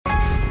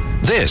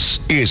This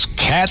is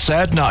Cats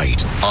at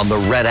Night on the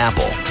Red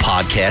Apple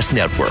Podcast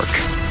Network.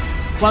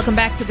 Welcome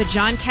back to the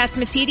John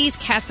Catsimatidis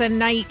Cats at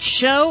Night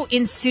show.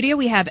 In studio,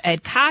 we have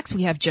Ed Cox,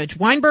 we have Judge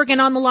Weinberg, and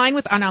on the line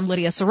with, and I'm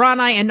Lydia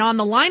Serrani, and on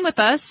the line with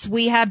us,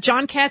 we have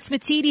John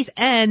Catsimatidis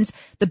and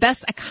the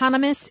best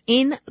economist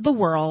in the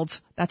world.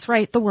 That's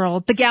right, the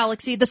world, the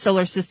galaxy, the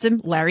solar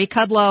system, Larry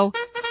Kudlow.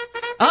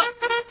 Oh.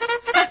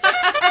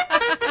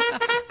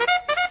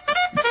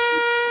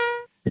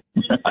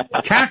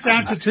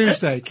 Countdown to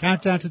Tuesday.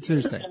 Countdown to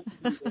Tuesday.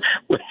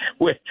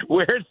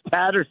 Where's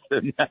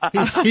Patterson?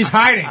 He's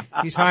hiding.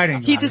 He's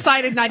hiding. He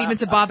decided not even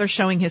to bother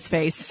showing his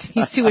face.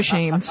 He's too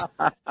ashamed.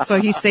 So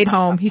he stayed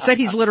home. He said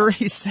he's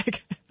literally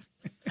sick.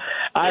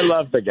 I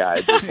love the guy.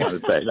 I just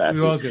want to say that.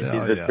 We all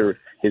do.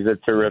 He's a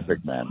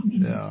terrific man.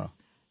 Yeah.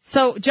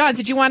 So, John,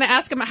 did you want to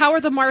ask him, how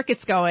are the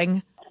markets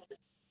going?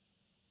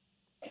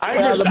 I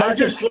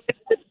just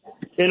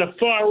in a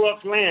far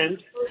off land,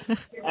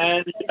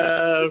 and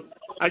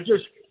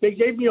they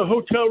gave me a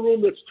hotel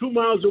room that's 2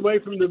 miles away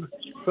from the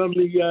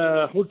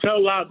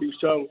hotel lobby.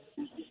 So,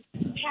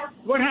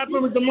 what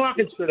happened with the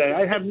markets today?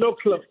 I have no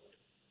clue.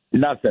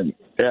 Nothing.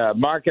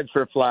 Markets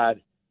were flat.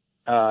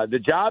 The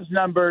jobs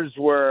numbers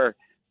were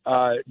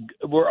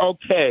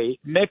okay,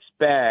 mixed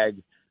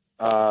bag.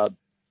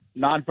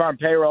 Non-farm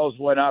payrolls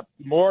went up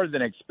more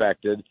than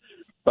expected,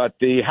 but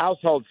the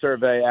household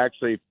survey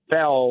actually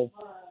fell.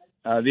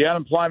 The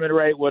unemployment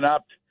rate went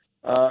up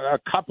a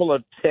couple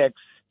of ticks.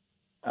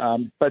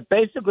 But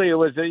basically, it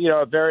was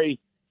a very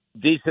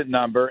decent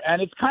number,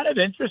 and it's kind of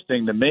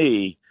interesting to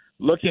me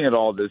looking at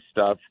all this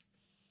stuff.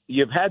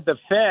 You've had the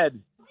Fed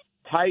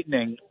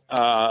tightening.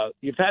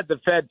 You've had the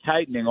Fed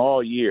tightening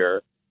all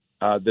year.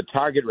 The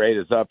target rate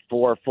is up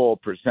 4 full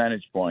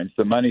percentage points.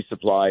 The money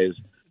supply is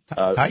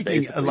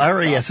tightening.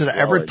 Larry, has it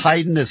ever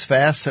tightened as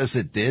fast as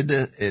it did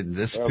in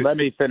this? Let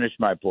me finish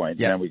my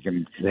point, and then we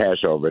can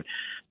hash over it.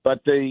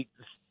 But the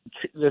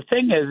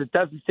thing is, it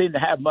doesn't seem to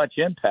have much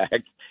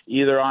impact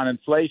either on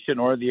inflation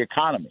or the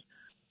economy.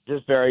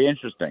 Just very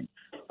interesting.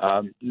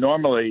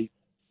 Normally,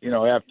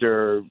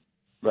 after,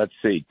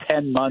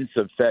 10 months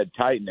of Fed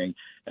tightening,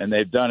 and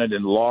they've done it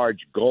in large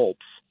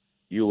gulps,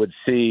 you would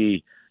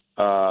see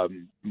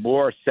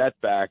more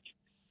setback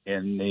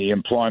in the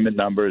employment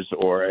numbers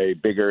or a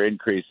bigger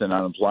increase in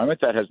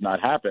unemployment. That has not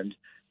happened.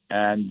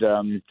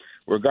 And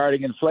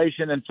regarding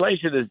inflation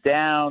is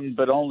down,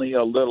 but only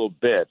a little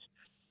bit.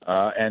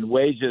 And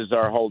wages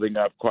are holding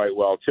up quite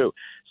well, too.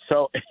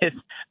 So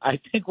I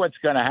think what's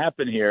going to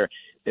happen here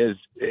is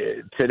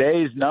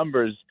today's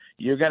numbers,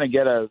 you're going to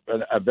get a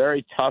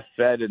very tough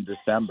Fed in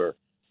December.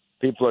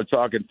 People are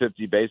talking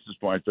 50 basis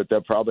points, but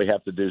they'll probably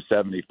have to do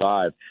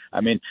 75.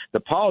 I mean,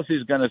 the policy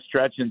is going to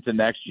stretch into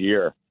next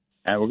year,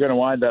 and we're going to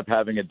wind up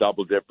having a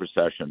double-dip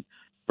recession.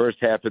 First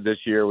half of this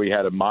year, we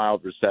had a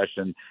mild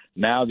recession.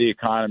 Now the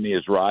economy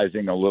is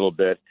rising a little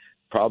bit.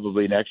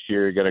 Probably next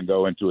year, you're going to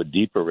go into a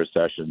deeper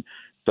recession.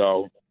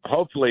 So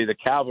hopefully the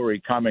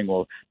cavalry coming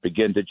will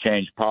begin to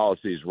change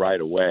policies right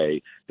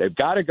away. They've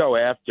got to go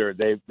after,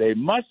 they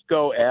must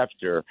go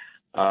after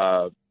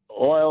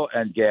oil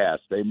and gas.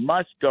 They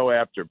must go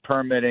after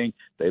permitting.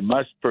 They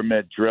must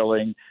permit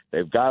drilling.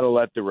 They've got to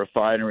let the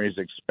refineries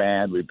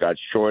expand. We've got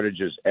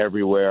shortages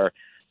everywhere.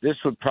 This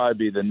would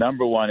probably be the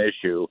number one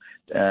issue,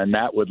 and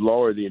that would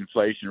lower the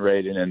inflation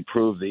rate and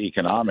improve the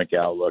economic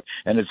outlook.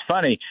 And it's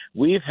funny,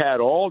 we've had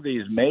all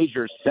these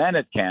major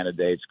Senate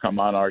candidates come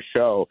on our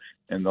show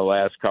in the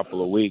last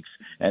couple of weeks,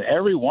 and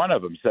every one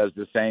of them says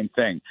the same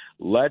thing.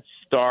 Let's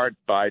start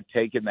by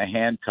taking the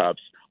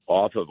handcuffs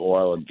off of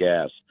oil and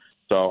gas.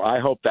 So I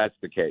hope that's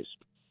the case.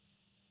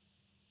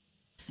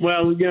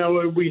 Well,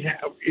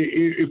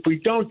 if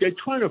we don't, they're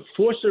trying to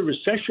force a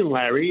recession,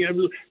 Larry.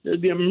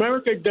 The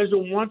America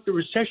doesn't want the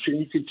recession.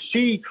 You can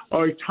see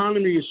our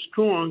economy is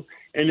strong,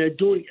 and they're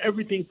doing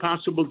everything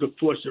possible to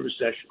force a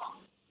recession.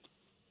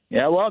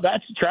 Yeah, well,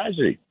 that's a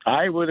tragedy.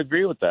 I would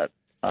agree with that.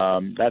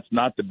 That's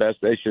not the best.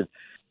 They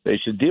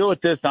should deal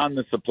with this on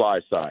the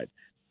supply side.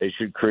 They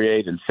should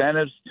create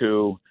incentives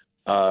to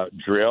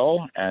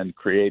drill and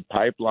create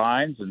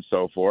pipelines and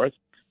so forth.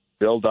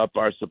 Build up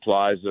our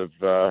supplies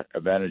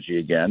of energy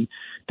again.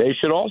 They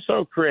should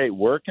also create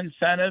work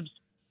incentives.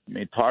 I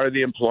mean, part of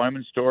the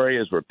employment story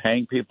is we're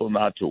paying people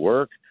not to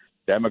work.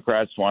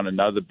 Democrats want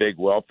another big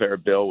welfare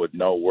bill with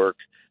no work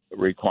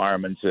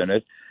requirements in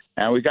it.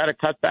 And we've got to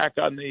cut back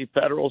on the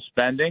federal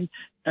spending,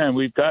 and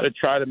we've got to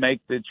try to make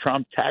the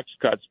Trump tax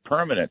cuts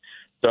permanent.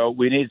 So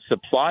we need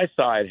supply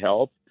side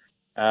help,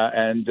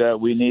 and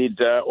we need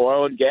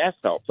oil and gas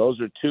help.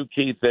 Those are two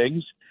key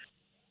things.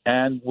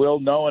 And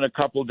we'll know in a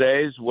couple of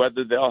days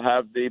whether they'll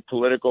have the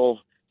political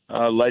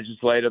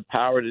legislative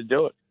power to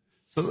do it.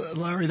 So,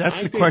 Larry,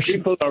 that's the question.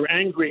 People are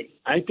angry.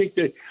 I think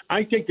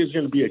there's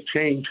going to be a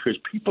change because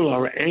people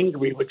are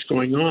angry what's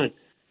going on.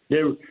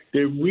 They're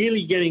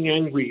really getting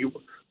angry.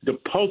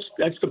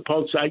 That's the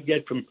pulse I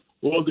get from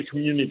all the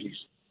communities.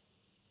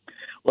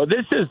 Well,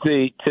 this is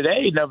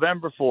today,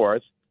 November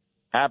 4th,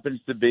 happens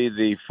to be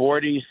the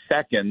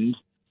 42nd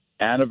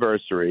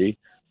anniversary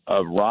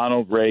of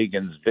Ronald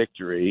Reagan's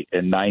victory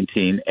in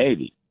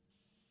 1980.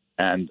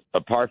 And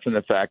apart from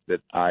the fact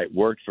that I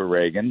worked for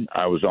Reagan,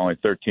 I was only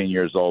 13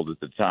 years old at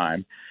the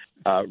time.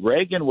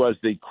 Reagan was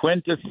the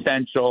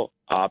quintessential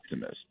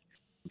optimist.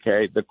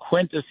 Okay, the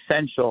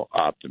quintessential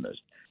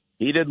optimist.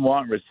 He didn't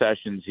want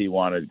recessions. He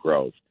wanted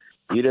growth.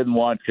 He didn't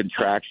want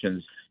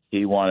contractions.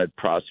 He wanted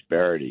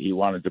prosperity. He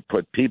wanted to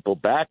put people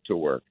back to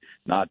work,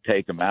 not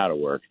take them out of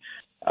work.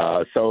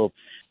 So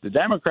the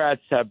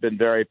Democrats have been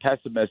very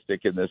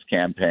pessimistic in this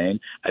campaign.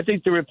 I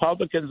think the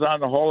Republicans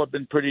on the whole have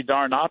been pretty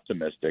darn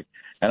optimistic.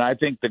 And I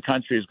think the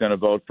country is going to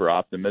vote for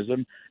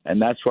optimism.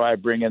 And that's why I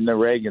bring in the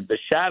Reagan. The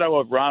shadow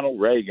of Ronald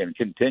Reagan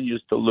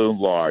continues to loom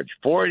large.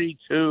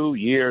 42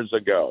 years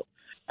ago.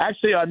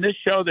 Actually, on this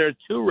show, there are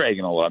 2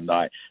 Reagan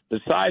alumni.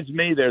 Besides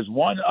me, there's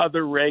one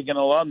other Reagan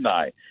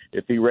alumni,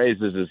 if he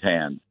raises his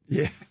hand.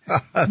 Yeah,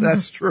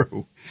 that's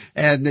true.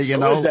 And, Who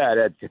was that,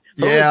 Ed?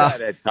 Who was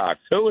that, Ed Cox?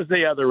 Who was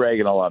the other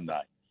Reagan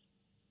alumni?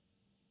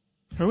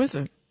 Who is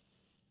it?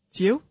 It's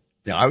you?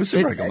 Yeah, I was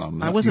a Reagan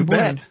alumni. I wasn't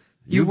born.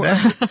 You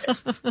bet.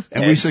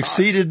 And we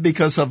succeeded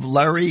because of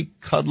Larry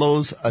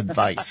Kudlow's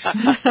advice.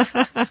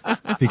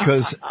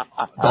 Because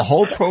the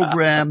whole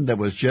program that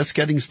was just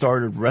getting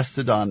started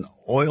rested on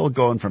oil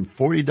going from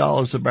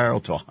 $40 a barrel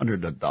to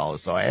 $100.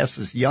 So I asked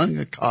this young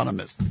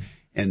economist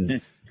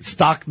in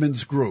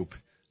Stockman's group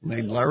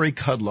named Larry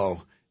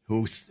Kudlow,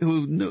 who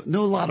knew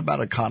a lot about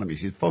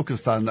economies. He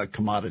focused on the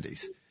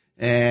commodities.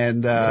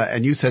 And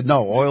you said,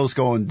 no, oil's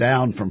going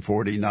down from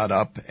 40, not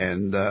up.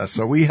 And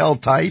so we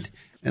held tight.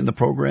 And the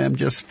program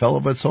just fell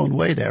of its own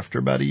weight after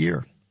about a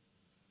year.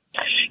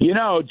 You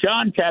know,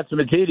 John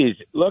Catsimatidis,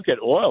 look at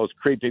oil is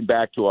creeping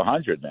back to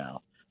 100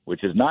 now,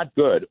 which is not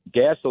good.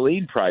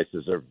 Gasoline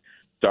prices are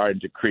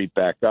starting to creep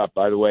back up,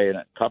 by the way, in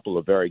a couple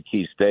of very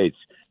key states,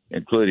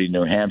 including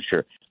New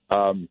Hampshire.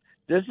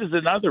 This is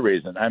another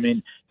reason. I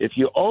mean, if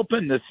you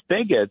open the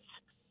spigots,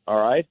 all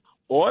right,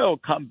 oil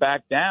come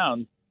back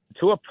down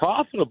to a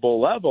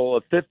profitable level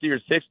of 50 or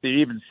 60,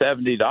 even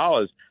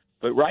 $70.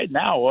 But right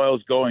now, oil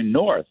is going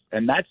north,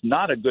 and that's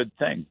not a good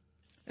thing.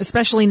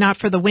 Especially not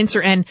for the winter.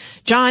 And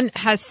John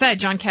has said,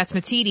 John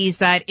Catsimatidis,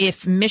 that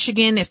if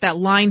Michigan, if that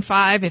Line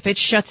 5, if it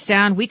shuts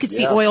down, we could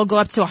see oil go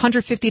up to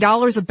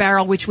 $150 a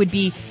barrel, which would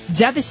be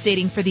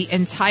devastating for the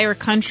entire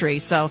country.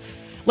 So,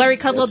 Larry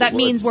Kudlow, that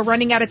means we're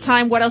running out of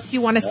time. What else do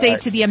you want to say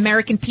to the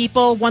American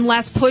people? One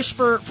last push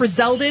for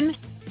Zeldin.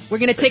 We're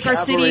going to take our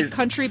city,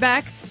 country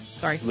back.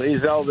 Sorry. Lee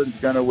Zeldin's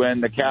going to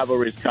win. The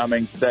cavalry's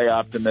coming. Stay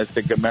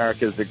optimistic.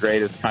 America's the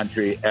greatest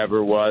country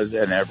ever was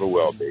and ever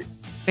will be.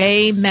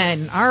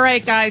 Amen. All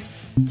right, guys.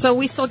 So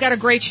we still got a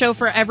great show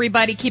for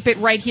everybody. Keep it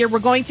right here. We're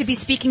going to be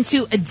speaking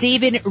to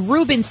David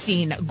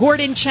Rubenstein,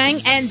 Gordon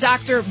Chang, and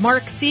Dr.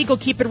 Mark Siegel.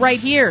 Keep it right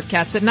here.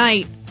 Cats at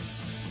Night.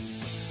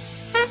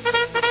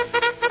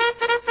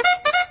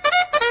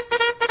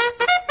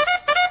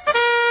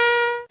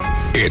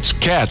 It's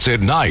Cats at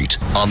Night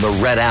on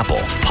the Red Apple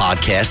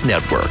Podcast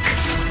Network.